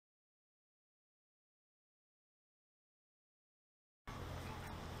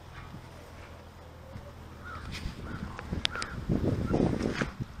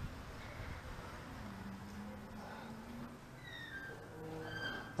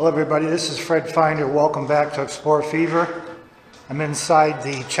Hello everybody, this is Fred Finder. Welcome back to Explore Fever. I'm inside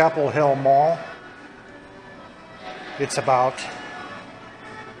the Chapel Hill Mall. It's about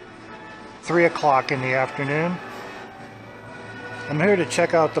 3 o'clock in the afternoon. I'm here to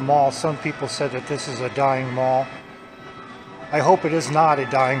check out the mall. Some people said that this is a dying mall. I hope it is not a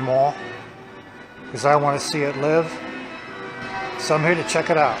dying mall, because I want to see it live. So I'm here to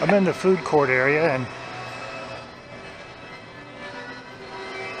check it out. I'm in the food court area, and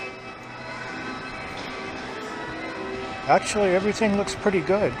actually, everything looks pretty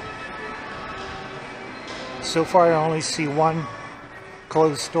good. So far, I only see one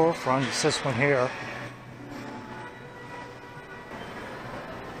closed storefront. It's this one here.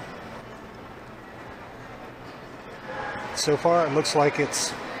 So far, it looks like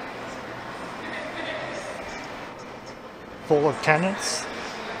it's full of tenants,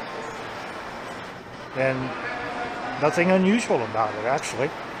 and nothing unusual about it, actually.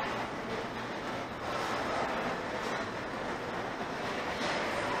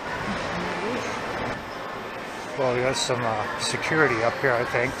 Well, there's some security up here, I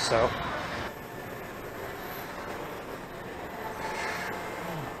think, so.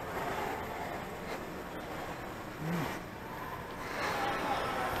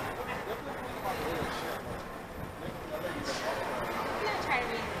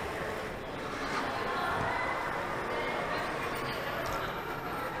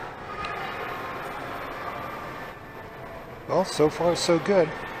 Well, so far so good.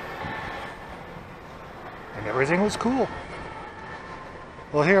 And everything was cool.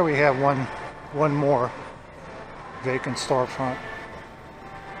 Well, here we have one more vacant storefront.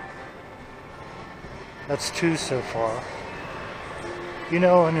 That's 2 so far. You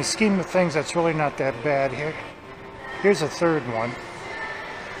know, in the scheme of things, that's really not that bad. Here's a third one.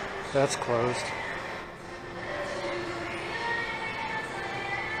 That's closed.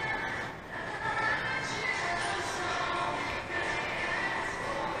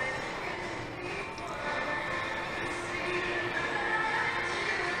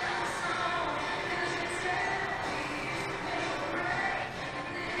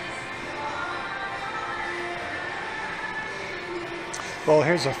 Well,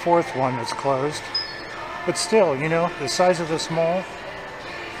 here's a 4th one that's closed. But still, you know, the size of this mall,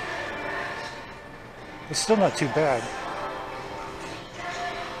 it's still not too bad.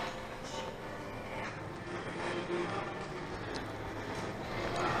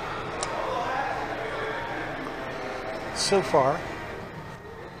 So far,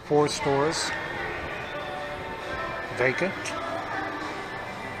 4 stores vacant.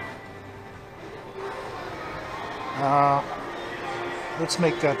 Let's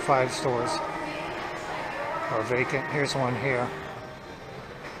make that 5 stores are vacant. Here's one here.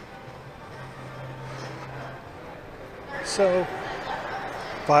 So,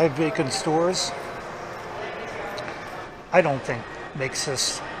 5 vacant stores, I don't think makes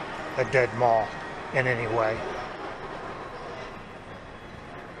this a dead mall in any way.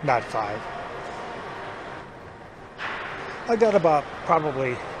 Not 5. I got about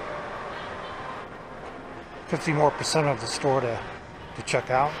probably 50% more of the store to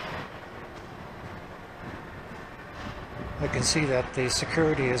check out. I can see that the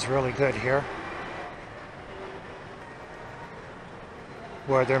security is really good here,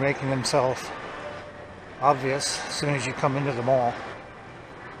 where they're making themselves obvious as soon as you come into the mall,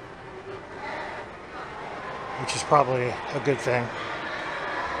 which is probably a good thing.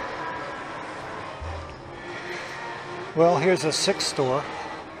 Well, here's a 6th store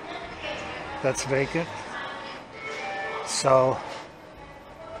that's vacant, so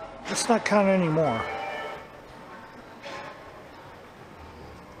let's not count anymore.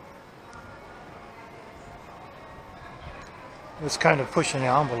 It's kind of pushing the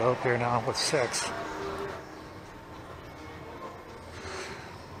envelope here now with 6.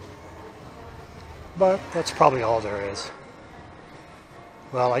 But that's probably all there is.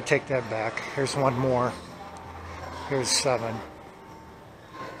 Well, I take that back. Here's one more. Here's 7.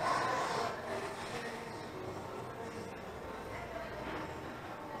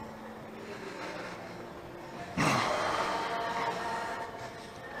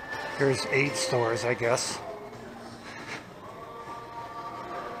 Here's 8 stores, I guess.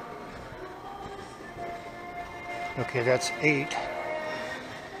 Okay, that's 8.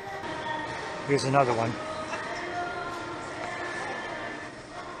 Here's another one.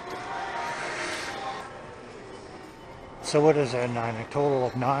 So what is that, 9? A total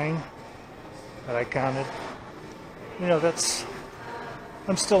of 9 that I counted. You know,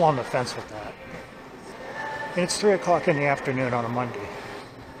 I'm still on the fence with that. And it's 3 o'clock in the afternoon on a Monday.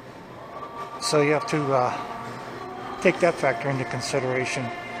 So you have to take that factor into consideration.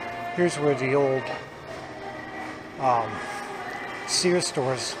 Here's where the old Sears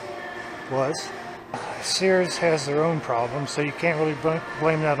stores was. Sears has their own problems, so you can't really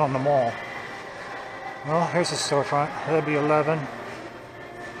blame that on the mall. Well, here's a storefront. That'd be 11.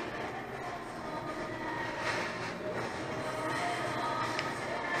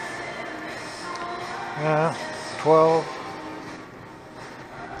 Yeah, 12.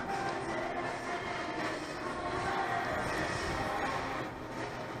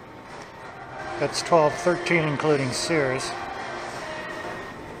 That's 12, 13 including Sears.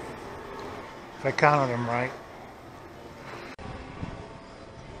 If I counted them right.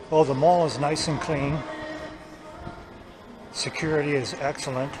 Well, the mall is nice and clean. Security is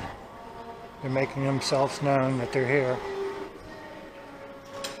excellent. They're making themselves known that they're here.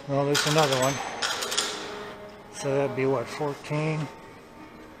 Well, there's another one. So that'd be what, 14?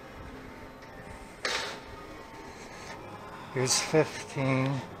 Here's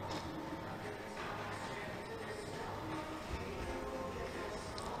 15.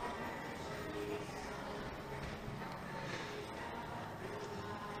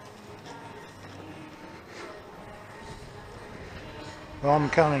 Well, I'm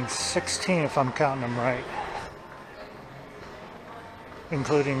counting 16 if I'm counting them right,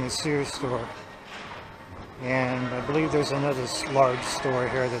 including the Sears store. And I believe there's another large store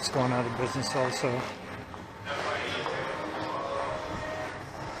here that's going out of business also.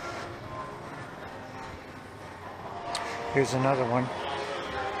 Here's another one.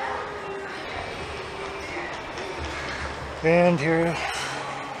 And here,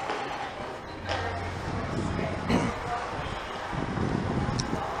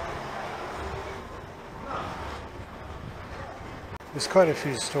 there's quite a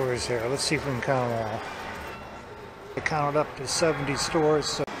few stores here. Let's see if we can count them all. I counted up to 70 stores.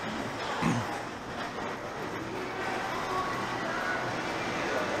 So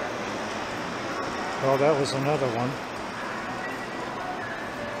well, that was another one.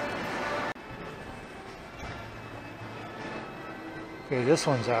 Okay, this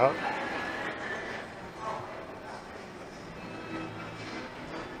one's out.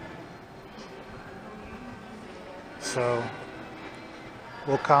 So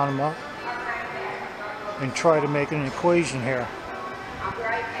we'll count them up and try to make an equation here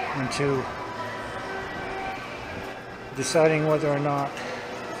into deciding whether or not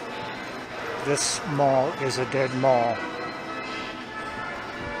this mall is a dead mall.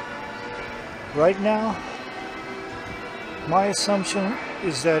 Right now, my assumption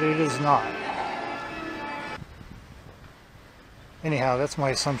is that it is not. Anyhow, that's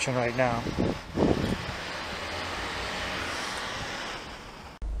my assumption right now.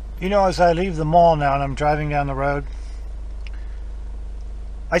 You know, as I leave the mall now and I'm driving down the road,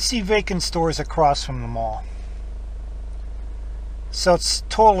 I see vacant stores across from the mall. So it's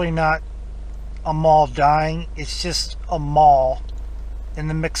totally not a mall dying, it's just a mall in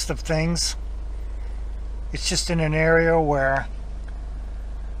the mix of things. It's just in an area where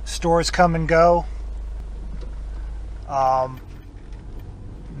stores come and go.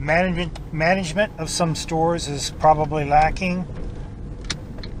 Management of some stores is probably lacking.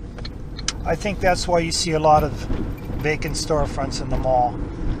 I think that's why you see a lot of vacant storefronts in the mall.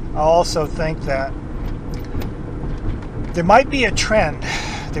 I also think that there might be a trend.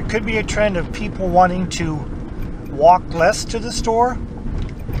 There could be a trend of people wanting to walk less to the store.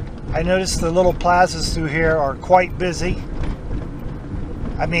 I noticed the little plazas through here are quite busy.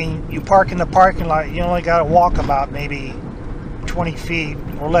 I mean, you park in the parking lot, you only got to walk about maybe 20 feet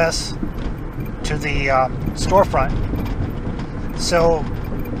or less to the storefront. So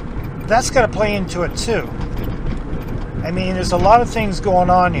that's got to play into it too. I mean, there's a lot of things going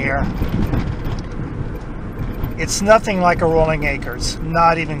on here. It's nothing like a Rolling Acres,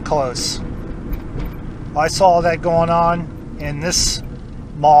 not even close. I saw that going on, and this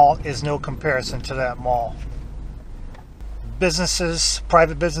mall is no comparison to that mall. Businesses,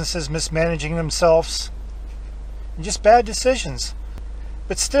 private businesses mismanaging themselves, and just bad decisions.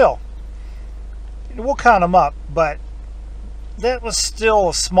 But still, we'll count them up, but that was still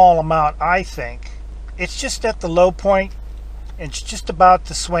a small amount, I think. It's just at the low point, and it's just about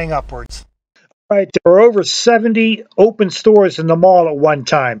to swing upwards. All right, there were over 70 open stores in the mall at one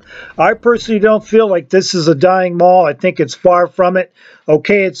time. I personally don't feel like this is a dying mall. I think it's far from it.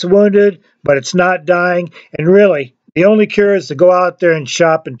 Okay, it's wounded, but it's not dying. And really, the only cure is to go out there and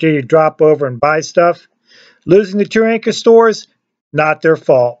shop until you drop over and buy stuff. Losing the 2 anchor stores, not their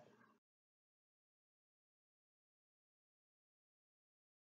fault.